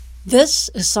This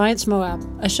is Science Moab,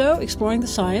 a show exploring the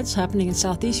science happening in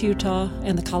southeast Utah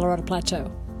and the Colorado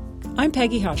Plateau. I'm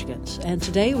Peggy Hodgkins, and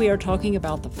today we are talking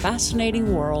about the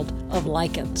fascinating world of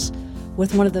lichens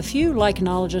with one of the few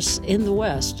lichenologists in the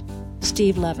West,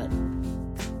 Steve Levitt.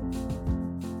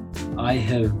 I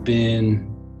have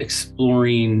been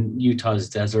exploring Utah's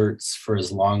deserts for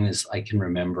as long as I can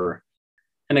remember.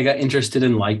 And I got interested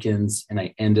in lichens, and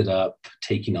I ended up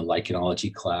taking a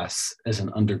lichenology class as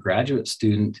an undergraduate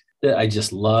student that I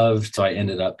just loved. So I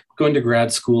ended up going to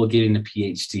grad school, getting a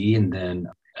PhD, and then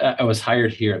I was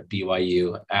hired here at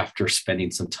BYU after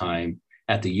spending some time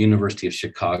at the University of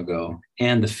Chicago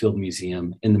and the Field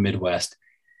Museum in the Midwest.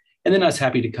 And then I was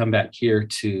happy to come back here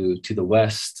to the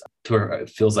West, to where it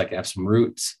feels like I have some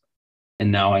roots.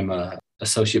 And now I'm an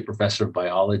associate professor of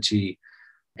biology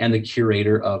and the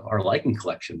curator of our lichen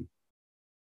collection.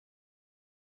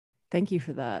 Thank you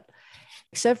for that.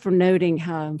 Except for noting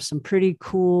how some pretty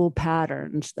cool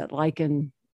patterns that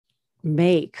lichen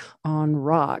make on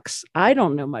rocks. I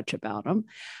don't know much about them,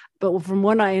 but from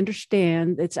what I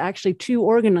understand, it's actually two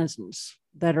organisms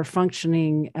that are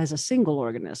functioning as a single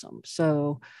organism.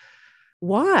 So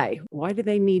why do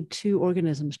they need two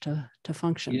organisms to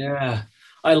function? Yeah,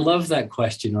 I love that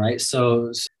question, right?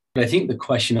 So I think the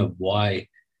question of why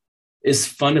is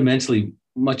fundamentally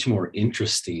much more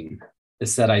interesting.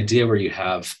 It's that idea where you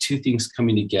have two things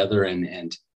coming together,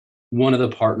 and one of the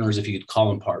partners, if you could call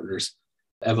them partners,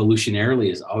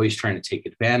 evolutionarily is always trying to take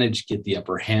advantage, get the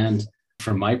upper hand.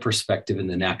 From my perspective, in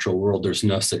the natural world, there's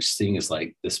no such thing as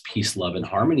like this peace, love, and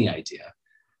harmony idea.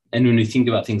 And when we think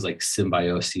about things like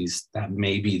symbiosis, that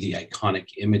may be the iconic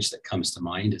image that comes to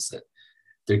mind, is that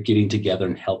they're getting together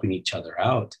and helping each other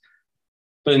out.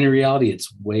 But in reality,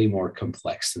 it's way more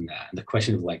complex than that. And the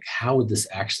question of like, how would this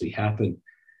actually happen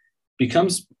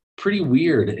becomes pretty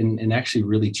weird and actually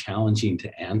really challenging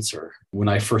to answer. When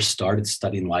I first started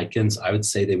studying lichens, I would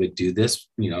say they would do this,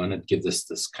 and I'd give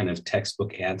this kind of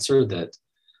textbook answer that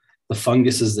the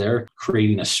fungus is there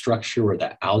creating a structure where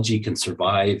the algae can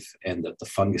survive, and that the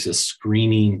fungus is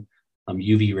screening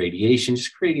UV radiation,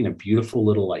 just creating a beautiful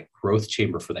little like growth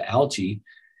chamber for the algae.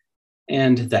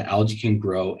 And that algae can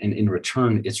grow, and in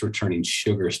return, it's returning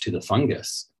sugars to the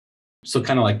fungus. So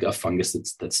kind of like a fungus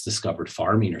that's discovered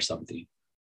farming or something.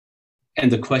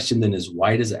 And the question then is,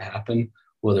 why does it happen?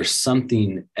 Well, there's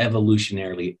something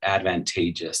evolutionarily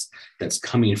advantageous that's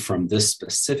coming from this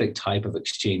specific type of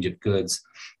exchange of goods,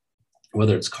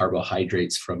 whether it's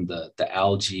carbohydrates from the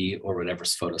algae or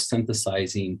whatever's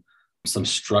photosynthesizing, some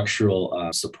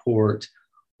structural support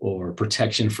or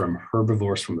protection from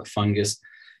herbivores from the fungus.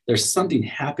 There's something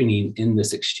happening in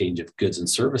this exchange of goods and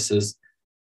services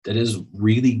that is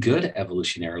really good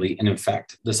evolutionarily. And in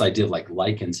fact, this idea of like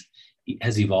lichens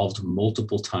has evolved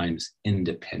multiple times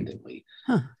independently.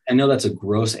 Huh. I know that's a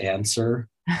gross answer,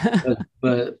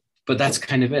 but that's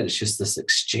kind of it. It's just this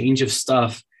exchange of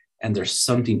stuff, and there's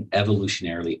something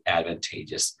evolutionarily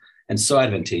advantageous, and so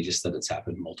advantageous that it's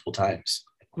happened multiple times.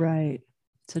 Right.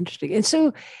 It's interesting. And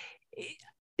so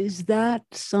is that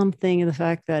something in the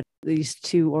fact that these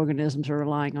two organisms are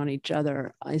relying on each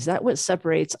other? Is that what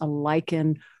separates a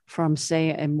lichen from,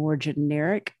 say, a more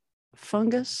generic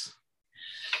fungus?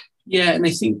 Yeah, and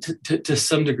I think to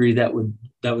some degree that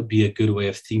would be a good way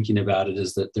of thinking about it,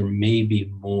 is that there may be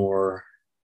more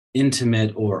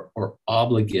intimate or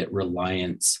obligate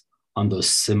reliance on those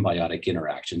symbiotic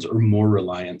interactions, or more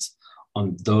reliance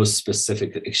on those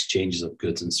specific exchanges of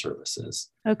goods and services.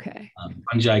 Okay.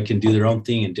 Fungi can do their own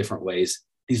thing in different ways.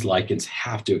 These lichens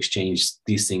have to exchange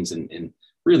these things in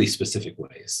really specific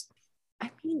ways. I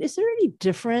mean, is there any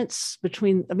difference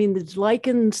between, the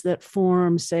lichens that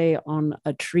form, say, on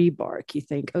a tree bark, you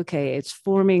think, okay, it's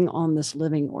forming on this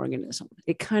living organism.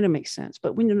 It kind of makes sense.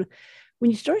 But when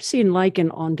you start seeing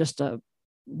lichen on just a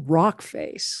rock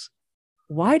face,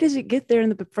 why does it get there in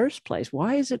the first place?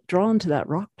 Why is it drawn to that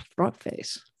rock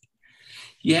face?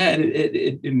 Yeah,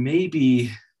 it may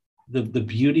be the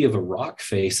beauty of a rock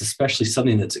face, especially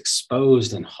something that's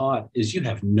exposed and hot, is you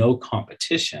have no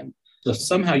competition. So if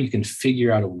somehow you can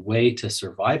figure out a way to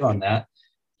survive on that,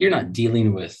 you're not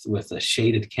dealing with a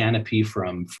shaded canopy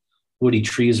from woody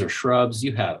trees or shrubs.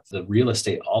 You have the real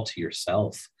estate all to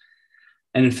yourself.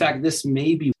 And in fact, this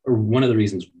may be one of the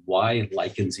reasons why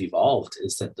lichens evolved,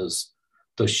 is that those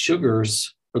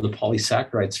sugars, or the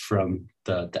polysaccharides from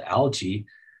the algae,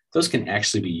 those can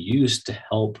actually be used to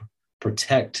help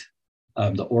protect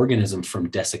the organism from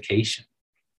desiccation.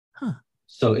 Huh.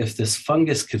 So if this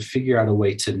fungus could figure out a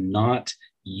way to not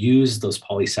use those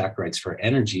polysaccharides for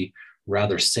energy,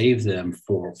 rather save them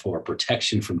for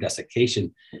protection from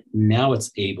desiccation, now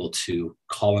it's able to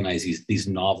colonize these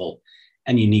novel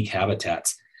and unique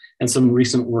habitats. And some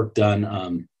recent work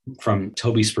done from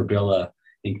Toby Sperbilia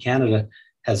in Canada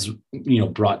has,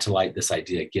 brought to light this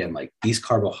idea again, like these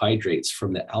carbohydrates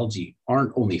from the algae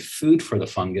aren't only food for the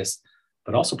fungus,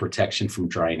 but also protection from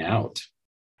drying out.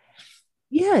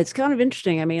 Yeah, it's kind of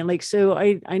interesting. I mean, like, so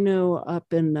I know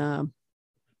up in,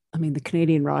 the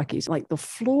Canadian Rockies, like the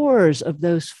floors of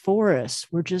those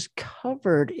forests were just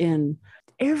covered in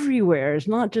everywhere. It's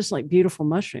not just like beautiful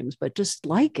mushrooms, but just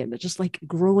lichen. It's just like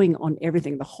growing on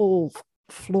everything. The whole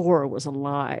floor was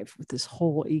alive with this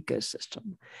whole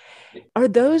ecosystem. Are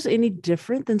those any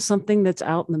different than something that's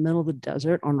out in the middle of the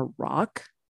desert on a rock?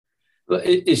 Well,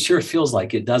 it sure feels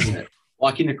like it, doesn't it?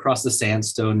 Walking across the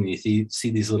sandstone and you see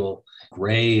these little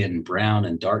gray and brown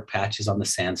and dark patches on the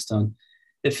sandstone.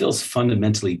 It feels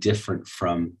fundamentally different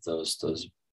from those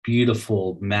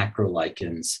beautiful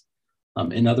macrolichens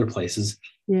in other places.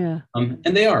 Yeah. And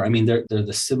they are. I mean, they're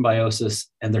the symbiosis,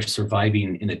 and they're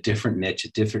surviving in a different niche,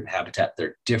 a different habitat.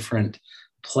 They're different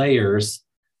players,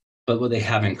 but what they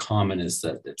have in common is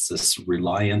that it's this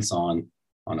reliance on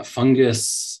a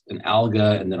fungus, an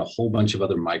alga, and then a whole bunch of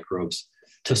other microbes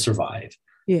to survive.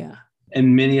 Yeah.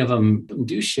 And many of them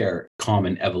do share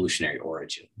common evolutionary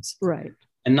origins. Right.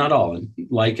 And not all.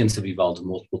 Lichens have evolved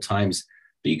multiple times,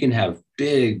 but you can have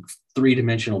big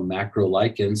three-dimensional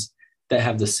macrolichens that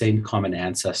have the same common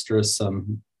ancestor as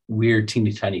some weird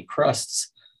teeny tiny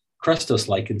crustose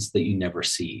lichens that you never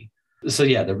see. So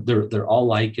yeah, they're all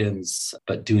lichens,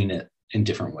 but doing it in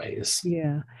different ways.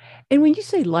 Yeah. And when you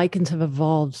say lichens have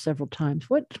evolved several times,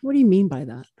 what do you mean by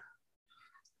that?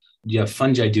 You have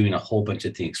fungi doing a whole bunch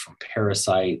of things, from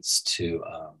parasites to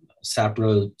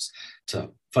saprobes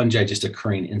to fungi just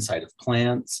occurring inside of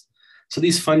plants. So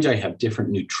these fungi have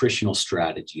different nutritional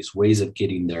strategies, ways of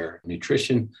getting their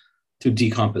nutrition through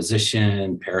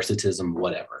decomposition, parasitism,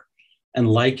 whatever. And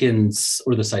lichens,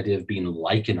 or this idea of being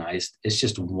lichenized, is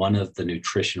just one of the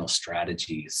nutritional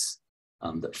strategies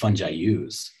that fungi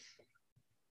use.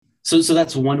 So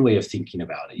that's one way of thinking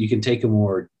about it. You can take a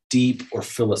more deep or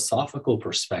philosophical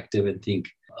perspective and think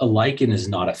a lichen is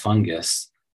not a fungus.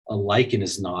 A lichen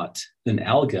is not an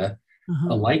alga.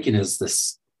 A lichen is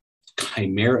this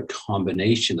chimeric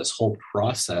combination, this whole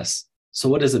process. So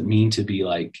what does it mean to be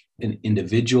like an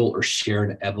individual or share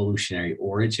an evolutionary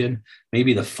origin?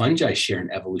 Maybe the fungi share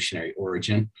an evolutionary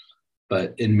origin,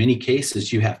 but in many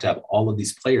cases, you have to have all of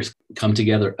these players come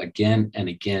together again and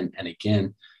again and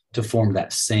again to form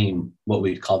that same, what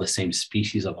we'd call the same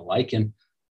species of a lichen.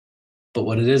 But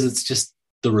what it is, it's just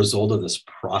the result of this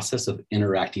process of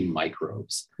interacting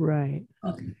microbes. Right.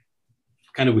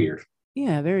 Kind of weird.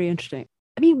 Yeah, very interesting.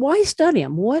 I mean, why study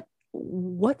them? What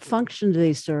function do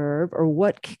they serve, or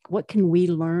what can we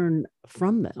learn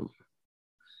from them?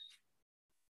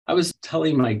 I was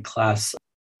telling my class,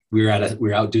 we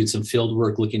were out doing some field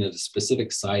work, looking at a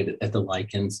specific site at the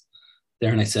lichens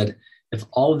there, and I said, if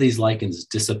all of these lichens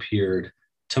disappeared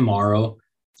tomorrow,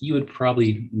 you would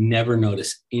probably never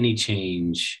notice any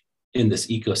change in this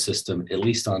ecosystem, at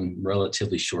least on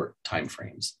relatively short time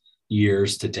frames,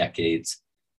 years to decades.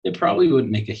 It probably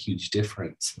wouldn't make a huge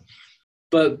difference.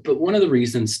 But one of the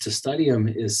reasons to study them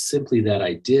is simply that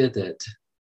idea that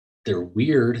they're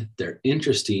weird, they're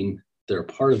interesting, they're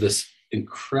part of this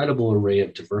incredible array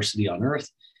of diversity on Earth,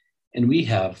 and we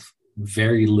have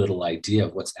very little idea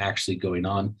of what's actually going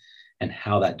on and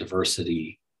how that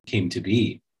diversity came to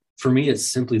be. For me,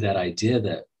 it's simply that idea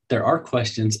that there are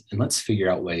questions, and let's figure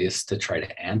out ways to try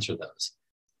to answer those.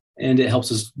 And it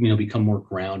helps us, become more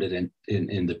grounded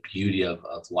in the beauty of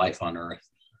life on Earth.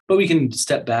 But we can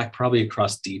step back probably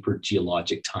across deeper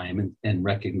geologic time and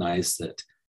recognize that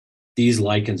these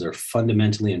lichens are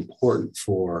fundamentally important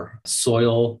for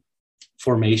soil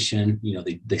formation.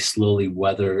 They slowly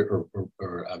weather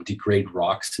or degrade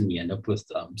rocks, and we end up with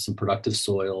some productive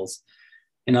soils.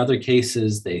 In other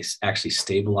cases, they actually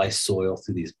stabilize soil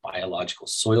through these biological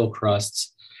soil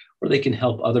crusts, or they can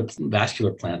help other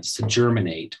vascular plants to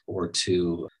germinate or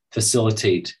to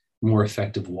facilitate more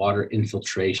effective water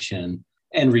infiltration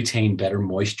and retain better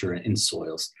moisture in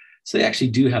soils. So they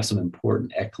actually do have some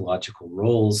important ecological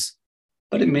roles.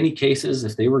 But in many cases,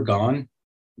 if they were gone,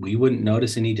 we wouldn't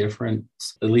notice any difference,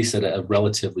 at least at a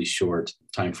relatively short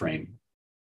time frame.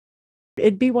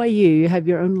 At BYU, you have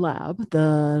your own lab,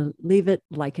 the Leavitt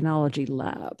Lichenology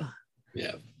Lab.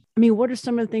 Yeah. I mean, what are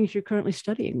some of the things you're currently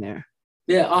studying there?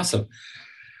 Yeah, awesome.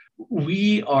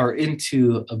 We are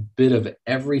into a bit of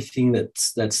everything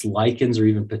that's lichens or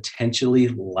even potentially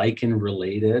lichen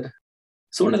related.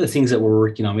 So one of the things that we're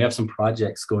working on, we have some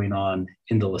projects going on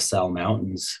in the La Salle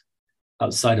Mountains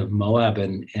outside of Moab,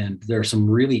 and there are some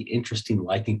really interesting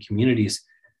lichen communities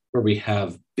where we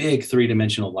have big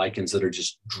three-dimensional lichens that are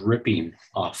just dripping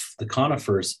off the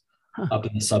conifers up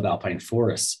in the subalpine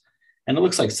forests. And it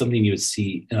looks like something you would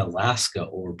see in Alaska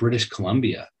or British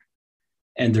Columbia.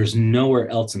 And there's nowhere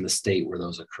else in the state where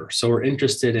those occur. So we're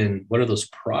interested in what are those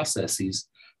processes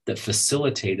that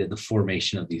facilitated the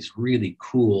formation of these really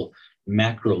cool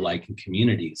macro lichen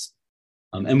communities.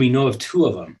 And we know of two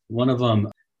of them. One of them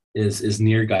is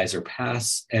near Geyser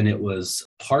Pass, and it was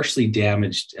partially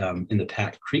damaged in the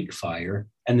Pat Creek fire.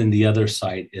 And then the other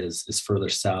site is further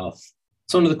south.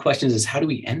 So one of the questions is, how do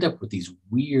we end up with these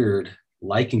weird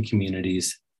lichen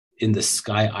communities in the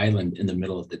Sky Island in the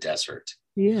middle of the desert?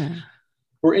 Yeah.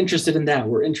 We're interested in that.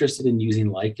 We're interested in using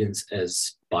lichens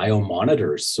as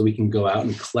biomonitors. So we can go out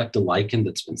and collect a lichen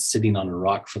that's been sitting on a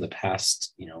rock for the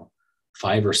past,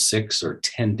 5 or 6 or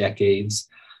 10 decades,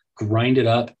 grind it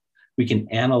up. We can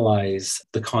analyze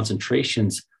the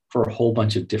concentrations for a whole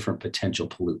bunch of different potential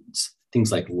pollutants,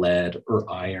 things like lead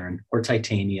or iron or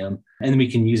titanium. And then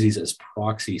we can use these as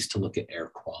proxies to look at air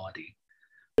quality.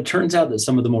 It turns out that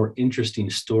some of the more interesting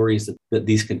stories that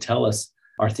these can tell us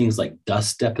are things like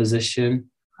dust deposition.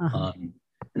 And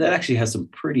that actually has some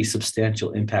pretty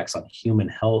substantial impacts on human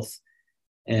health.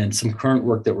 And some current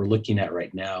work that we're looking at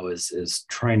right now is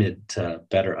trying to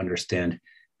better understand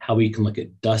how we can look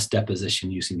at dust deposition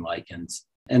using lichens.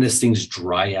 And as things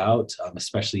dry out,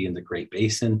 especially in the Great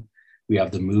Basin, we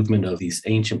have the movement of these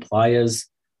ancient playas,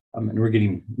 and we're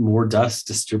getting more dust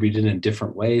distributed in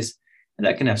different ways. And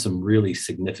that can have some really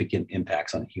significant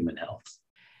impacts on human health.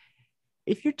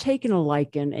 If you're taking a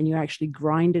lichen and you actually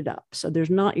grind it up, so you're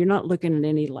not looking at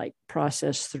any like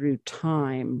process through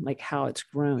time, like how it's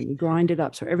grown. You grind it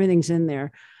up, so everything's in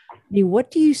there. I mean, what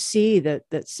do you see that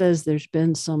says there's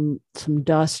been some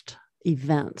dust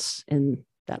events in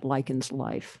that lichen's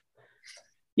life?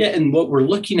 Yeah, and what we're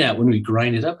looking at when we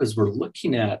grind it up is we're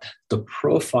looking at the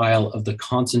profile of the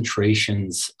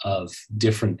concentrations of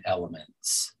different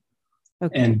elements.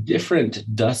 Okay. And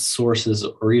different dust sources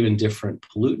or even different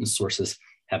pollutant sources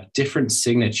have different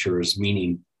signatures,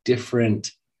 meaning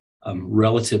different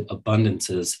relative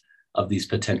abundances of these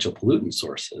potential pollutant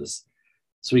sources.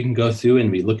 So we can go through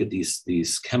and we look at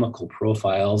these chemical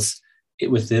profiles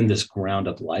within this ground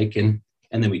up lichen,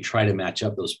 and then we try to match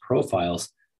up those profiles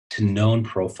to known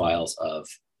profiles of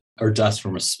or dust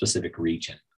from a specific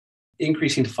region.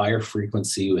 Increasing fire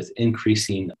frequency with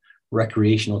increasing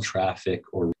recreational traffic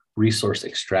or resource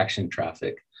extraction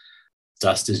traffic,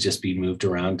 dust is just being moved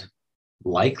around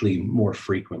likely more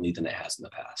frequently than it has in the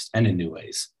past and in new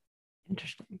ways.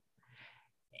 Interesting.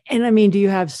 And I mean, do you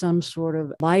have some sort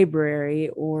of library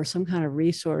or some kind of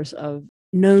resource of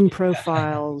known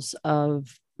profiles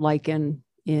of lichen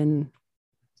in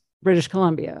British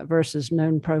Columbia versus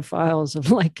known profiles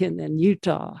of lichen in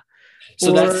Utah?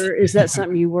 So or is that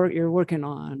something you're working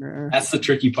on? Or that's the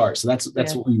tricky part. So that's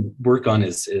what we work on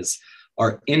is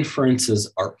our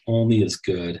inferences are only as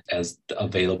good as the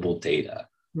available data.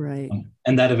 Right.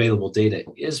 And that available data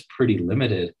is pretty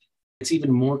limited. It's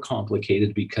even more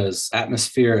complicated because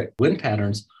atmospheric wind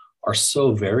patterns are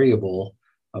so variable,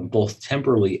 both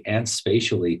temporally and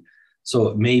spatially. So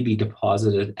it may be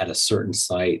deposited at a certain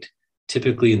site,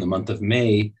 typically in the month of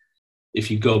May.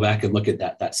 If you go back and look at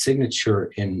that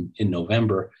signature in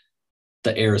November,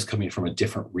 the air is coming from a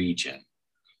different region.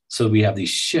 So we have these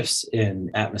shifts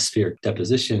in atmospheric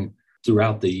deposition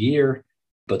throughout the year,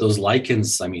 but those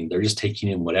lichens, I mean, they're just taking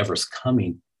in whatever's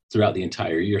coming throughout the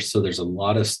entire year. So there's a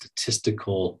lot of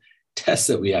statistical tests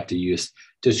that we have to use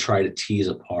to try to tease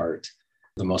apart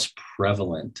the most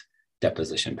prevalent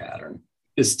deposition pattern.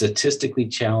 It's statistically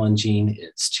challenging.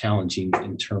 It's challenging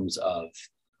in terms of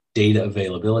data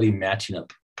availability, matching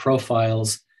up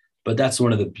profiles. But that's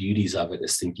one of the beauties of it,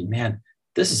 is thinking, man,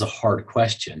 this is a hard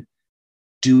question.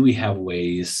 Do we have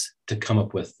ways to come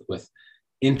up with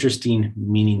interesting,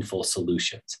 meaningful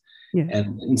solutions? Yeah.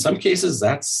 And in some cases,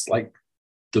 that's like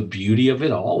the beauty of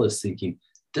it all, is thinking,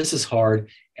 this is hard,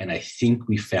 and I think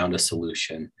we found a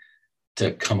solution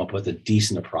to come up with a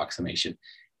decent approximation.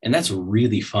 And that's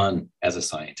really fun as a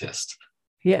scientist.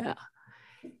 Yeah,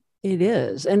 it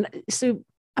is. And so,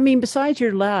 I mean, besides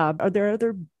your lab, are there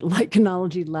other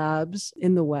lichenology labs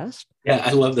in the West? Yeah,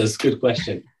 I love this. Good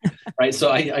question. Right.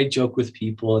 So I joke with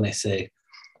people and I say,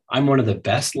 I'm one of the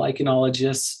best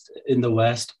lichenologists in the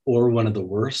West or one of the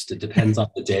worst. It depends on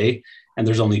the day. And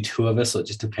there's only 2 of us. So it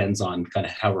just depends on kind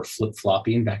of how we're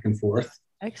flip-flopping back and forth.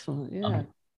 Excellent. Yeah.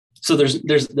 So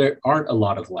there aren't a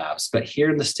lot of labs, but here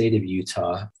in the state of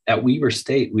Utah, at Weber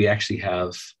State, we actually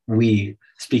have,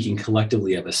 speaking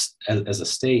collectively as a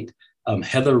state,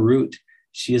 Heather Root,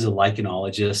 she is a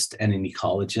lichenologist and an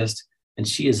ecologist, and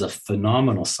she is a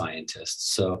phenomenal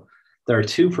scientist. So There are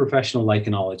two professional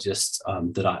lichenologists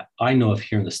that I know of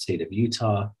here in the state of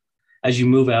Utah. As you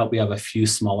move out, we have a few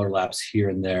smaller labs here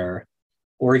and there.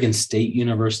 Oregon State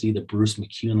University, the Bruce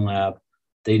McCune Lab,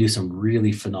 they do some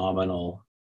really phenomenal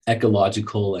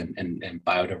ecological and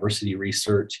biodiversity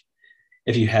research.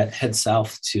 If you head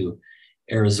south to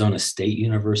Arizona State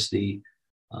University,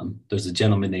 there's a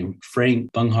gentleman named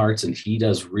Frank Bunghartz, and he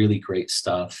does really great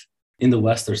stuff. In the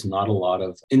West, there's not a lot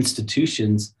of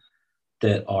institutions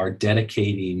that are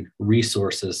dedicating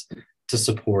resources to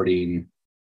supporting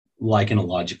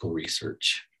lichenological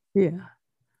research. Yeah,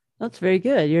 that's very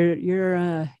good. You're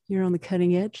on the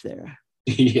cutting edge there.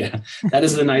 Yeah, that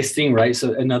is the nice thing, right?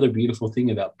 So another beautiful thing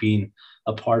about being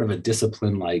a part of a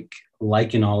discipline like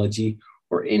lichenology,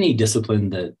 or any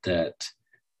discipline that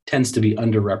tends to be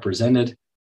underrepresented,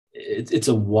 it's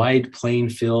a wide playing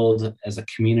field as a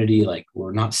community. Like,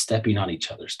 we're not stepping on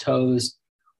each other's toes.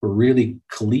 We're really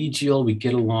collegial. We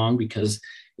get along because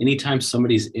anytime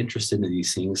somebody's interested in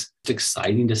these things, it's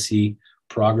exciting to see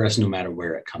progress no matter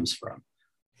where it comes from.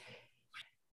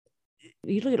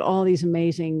 You look at all these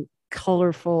amazing,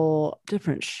 colorful,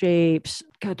 different shapes,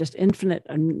 God, just infinite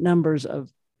numbers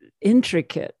of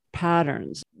intricate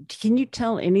patterns. Can you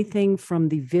tell anything from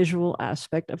the visual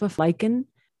aspect of a lichen,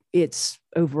 its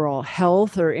overall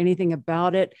health, or anything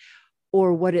about it,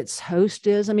 or what its host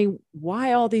is? I mean,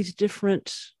 why all these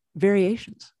different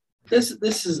variations? This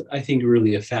is, I think,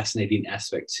 really a fascinating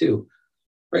aspect too,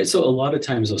 right? So a lot of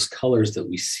times those colors that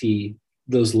we see,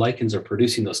 those lichens are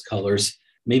producing those colors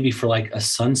maybe for like a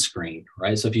sunscreen,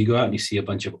 right? So if you go out and you see a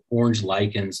bunch of orange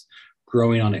lichens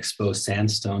growing on exposed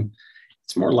sandstone,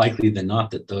 it's more likely than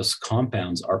not that those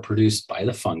compounds are produced by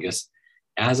the fungus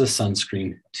as a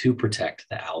sunscreen to protect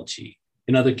the algae.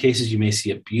 In other cases, you may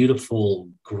see a beautiful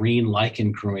green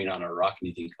lichen growing on a rock and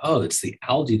you think, oh, it's the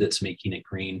algae that's making it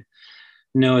green.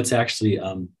 No, it's actually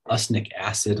usnic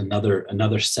acid,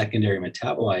 another secondary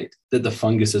metabolite that the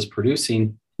fungus is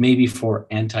producing, maybe for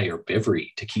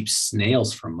anti-herbivory, to keep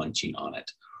snails from munching on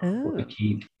it, or to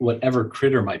keep whatever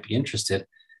critter might be interested,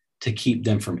 to keep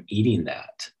them from eating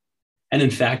that. And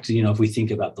in fact, if we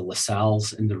think about the La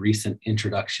Salles and the recent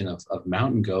introduction of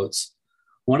mountain goats,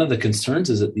 one of the concerns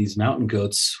is that these mountain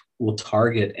goats will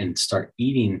target and start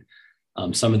eating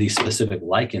some of these specific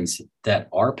lichens that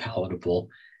are palatable,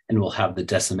 and will have the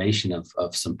decimation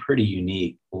of some pretty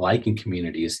unique lichen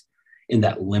communities in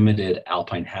that limited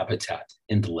alpine habitat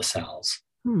in the La Salles.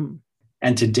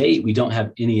 And to date, we don't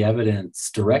have any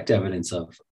direct evidence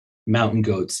of mountain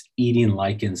goats eating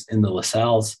lichens in the La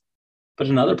Salles. But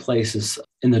in other places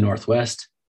in the Northwest,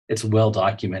 it's well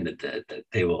documented that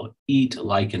they will eat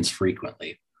lichens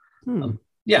frequently. So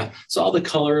all the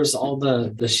colors, all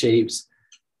the shapes,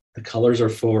 the colors are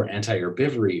for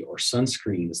anti-herbivory or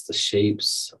sunscreens. The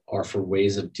shapes are for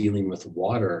ways of dealing with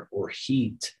water or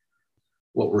heat.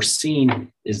 What we're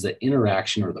seeing is the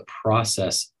interaction, or the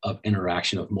process of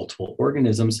interaction, of multiple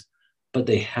organisms, but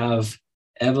they have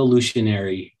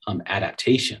evolutionary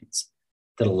adaptations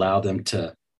that allow them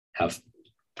to have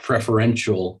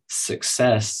preferential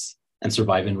success and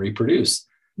survive and reproduce.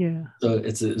 Yeah. So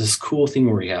it's this cool thing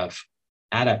where we have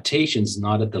adaptations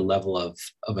not at the level of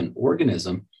an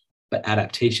organism, but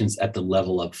adaptations at the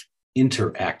level of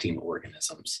interacting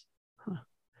organisms.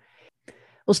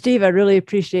 Well, Steve, I really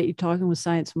appreciate you talking with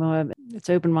Science Moab. It's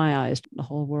opened my eyes to the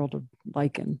whole world of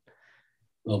lichen.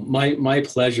 Well, my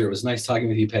pleasure. It was nice talking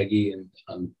with you, Peggy,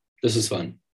 and this is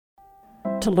fun.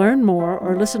 To learn more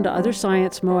or listen to other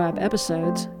Science Moab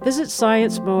episodes, visit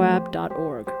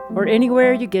sciencemoab.org or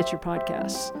anywhere you get your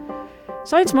podcasts.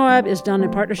 Science Moab is done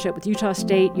in partnership with Utah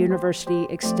State University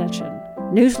Extension.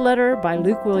 Newsletter by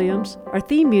Luke Williams. Our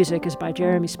theme music is by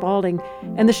Jeremy Spalding,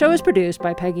 and the show is produced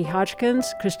by Peggy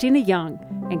Hodgkins, Christina Young,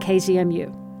 and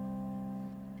KZMU.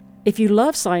 If you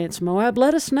love Science Moab,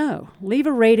 let us know. Leave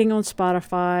a rating on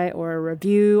Spotify or a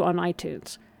review on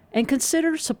iTunes, and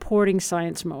consider supporting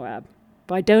Science Moab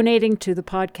by donating to the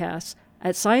podcast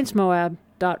at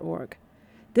sciencemoab.org.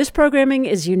 This programming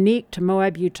is unique to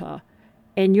Moab, Utah,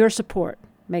 and your support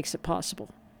makes it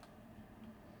possible.